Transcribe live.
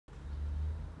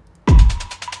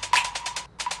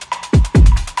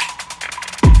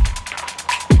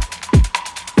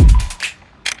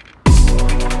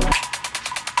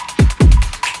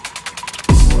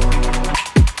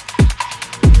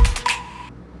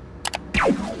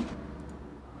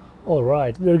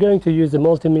Alright, we're going to use the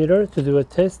multimeter to do a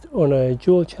test on a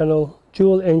dual N-channel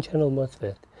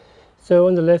MOSFET. So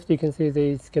on the left you can see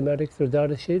the schematics or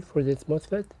data sheet for this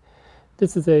MOSFET.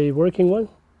 This is a working one,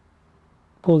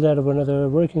 pulled out of another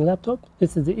working laptop.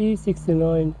 This is the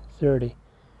E6930.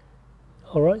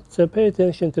 Alright, so pay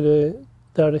attention to the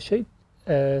data sheet,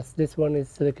 as this one is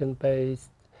silicon based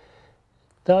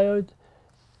diode.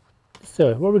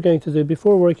 So what we're going to do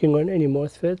before working on any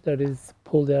MOSFET that is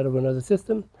pulled out of another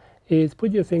system is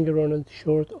put your finger on it,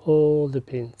 short all the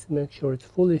pins. Make sure it's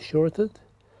fully shorted.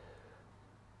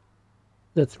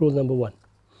 That's rule number one.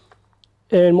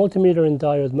 And multimeter in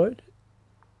diode mode.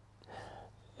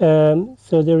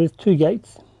 So there is two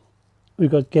gates.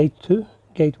 We've got gate 2,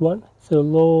 gate 1. So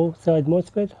low side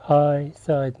MOSFET, high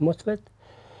side MOSFET.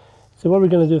 So what we're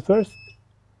going to do first,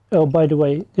 oh, by the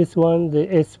way, this one, the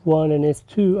S1 and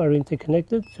S2 are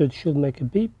interconnected, so it should make a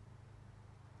beep.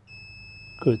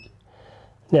 Good.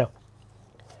 Now,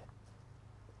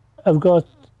 I'm going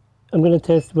to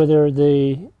test whether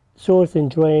the source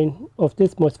and drain of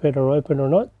this MOSFET are open or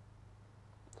not.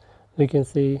 We can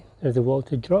see there's a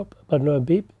voltage drop, but no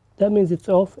beep. That means it's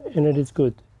off and it is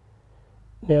good.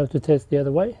 Now to test the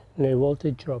other way, no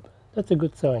voltage drop. That's a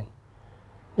good sign.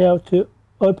 Now to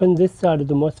open this side of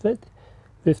the MOSFET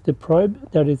with the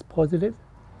probe that is positive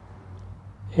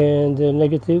and the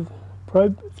negative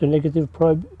probe. So negative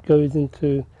probe goes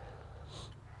into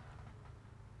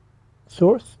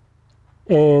source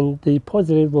and the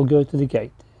positive will go to the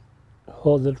gate.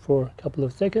 Hold it for a couple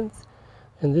of seconds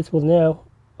and this will now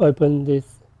open this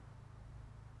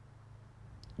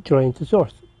drain to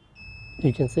source.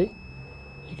 You can see,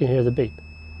 you can hear the beep.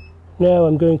 Now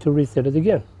I'm going to reset it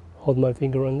again. Hold my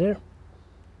finger on there.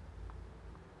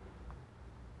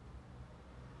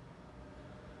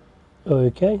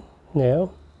 Okay,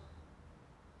 now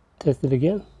test it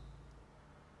again.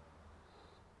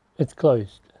 It's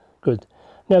closed. Good.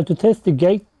 Now to test the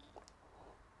gate,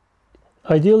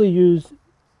 ideally use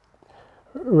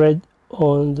red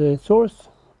on the source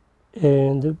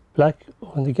and black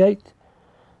on the gate.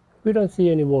 We don't see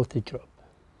any voltage drop.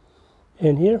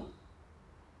 And here,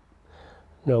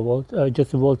 no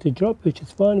just a voltage drop, which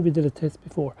is fine. We did a test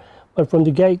before. But from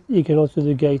the gate, you can also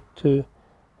do gate to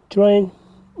drain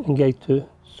and gate to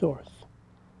source.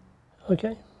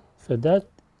 Okay, so that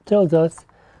tells us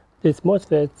this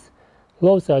MOSFET's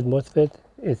low side MOSFET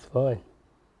is fine.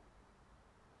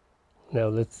 Now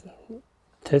let's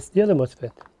test the other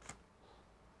MOSFET.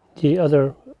 The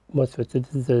other MOSFET, so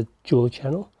this is a dual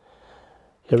channel.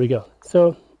 Here we go.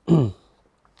 So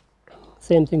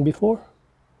same thing before.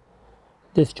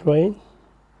 This drain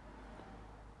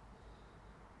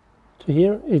to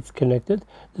here, it's connected.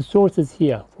 The source is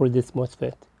here for this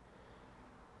MOSFET.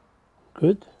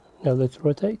 Good. Now let's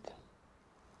rotate.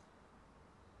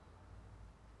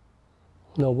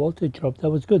 No voltage drop. That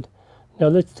was good. Now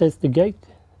let's test the gate.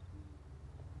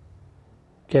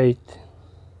 Gate.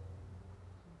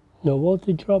 No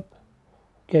voltage drop.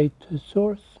 Gate to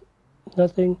source.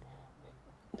 Nothing.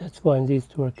 That's fine. These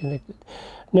two are connected.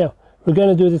 Now we're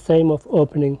going to do the same of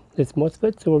opening this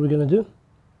MOSFET. So what we're going to do,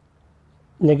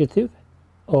 negative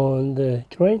on the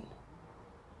drain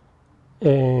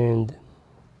and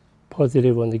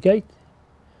positive on the gate.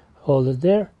 Hold it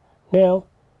there. Now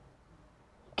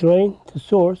drain to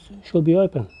source should be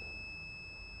open.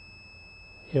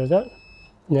 Hear that?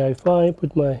 Now if I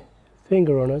put my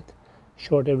finger on it,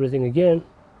 short everything again,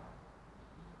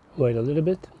 wait a little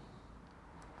bit.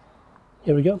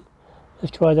 Here we go.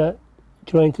 Let's try that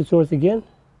drain to source again.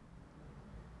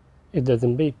 It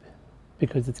doesn't beep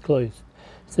because it's closed.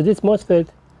 So this MOSFET,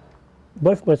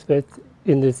 both MOSFETs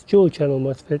in this dual channel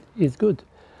MOSFET is good.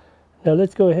 Now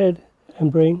let's go ahead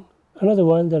and bring another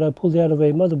one that I pulled out of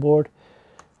a motherboard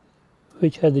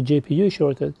which had the GPU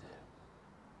shorted.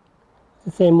 It's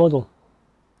the same model.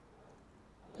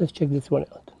 Let's check this one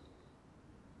out.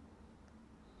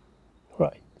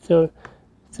 Right, so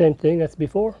same thing as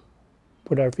before.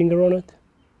 Put our finger on it,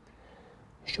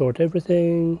 short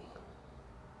everything.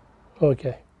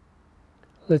 Okay,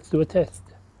 let's do a test.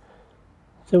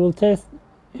 So we'll test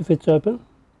if it's open.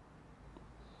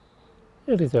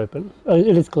 It is open.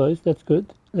 It is closed. That's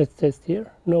good. Let's test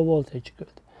here. No voltage. Good.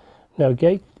 Now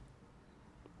gate.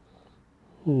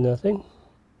 Nothing.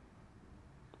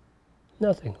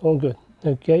 Nothing. All good.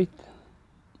 Now gate.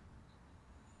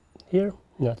 Here.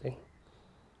 Nothing.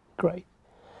 Great.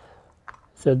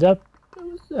 So that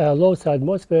low side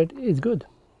MOSFET is good.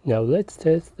 Now let's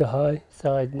test the high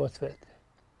side MOSFET.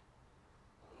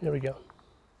 There we go.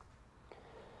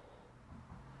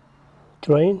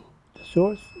 Drain to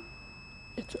source.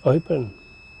 It's open.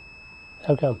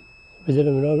 How come? We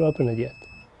didn't even open it yet.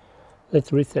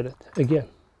 Let's reset it again.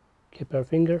 Keep our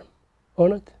finger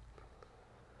on it.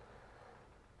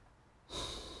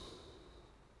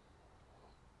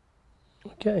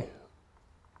 Okay,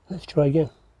 let's try again.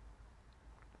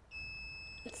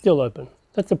 It's still open.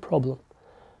 That's a problem.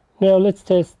 Now let's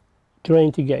test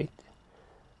drain to gate.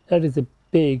 That is a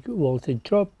big voltage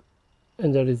drop,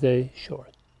 and that is a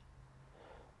short.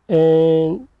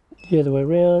 And the other way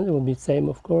around, it will be the same,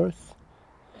 of course.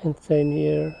 And same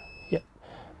here. Yep.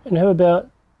 And how about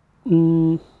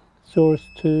source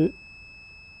to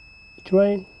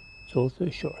drain? It's also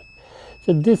short.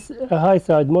 So this high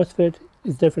side MOSFET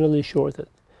is definitely shorted.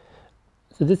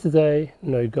 So this is a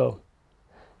no-go.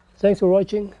 Thanks for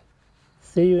watching.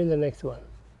 See you in the next one.